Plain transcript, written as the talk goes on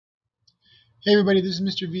Hey everybody, this is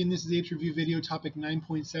Mr. V and this is the Apes Review video topic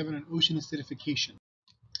 9.7 on ocean acidification.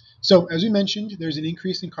 So as we mentioned, there's an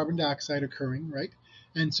increase in carbon dioxide occurring, right?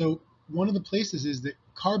 And so one of the places is that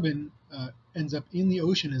carbon ends up in the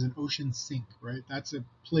ocean as an ocean sink, right? That's a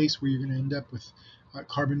place where you're going to end up with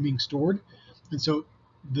carbon being stored. And so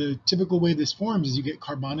the typical way this forms is you get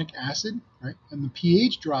carbonic acid, right? And the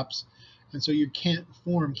pH drops, and so you can't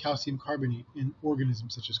form calcium carbonate in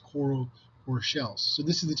organisms such as coral or shells. So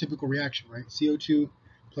this is the typical reaction, right? CO2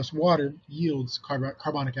 plus water yields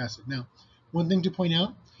carbonic acid. Now, one thing to point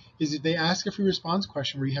out is if they ask a free response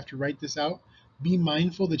question where you have to write this out, be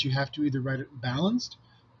mindful that you have to either write it balanced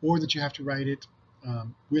or that you have to write it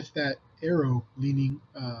with that arrow leaning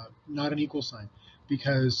not an equal sign,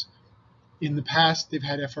 because in the past they've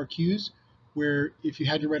had FRQs where if you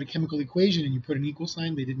had to write a chemical equation and you put an equal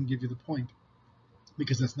sign, they didn't give you the point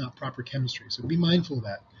because that's not proper chemistry. So be mindful of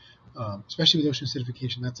that, especially with ocean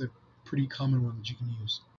acidification. That's a pretty common one that you can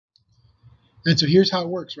use. And so here's how it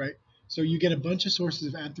works, right? So you get a bunch of sources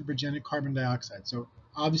of anthropogenic carbon dioxide. So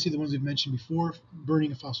obviously the ones we've mentioned before,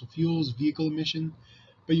 burning of fossil fuels, vehicle emission,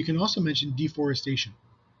 but you can also mention deforestation.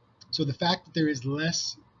 So the fact that there is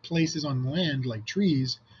less places on land, like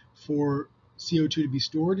trees, for CO2 to be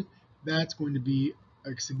stored, that's going to be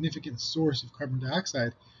a significant source of carbon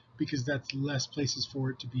dioxide because that's less places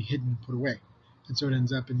for it to be hidden and put away. And so it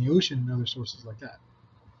ends up in the ocean and other sources like that.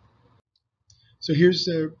 So here's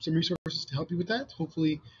some resources to help you with that.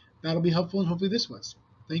 Hopefully that'll be helpful, and hopefully this was.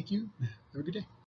 Thank you. Have a good day.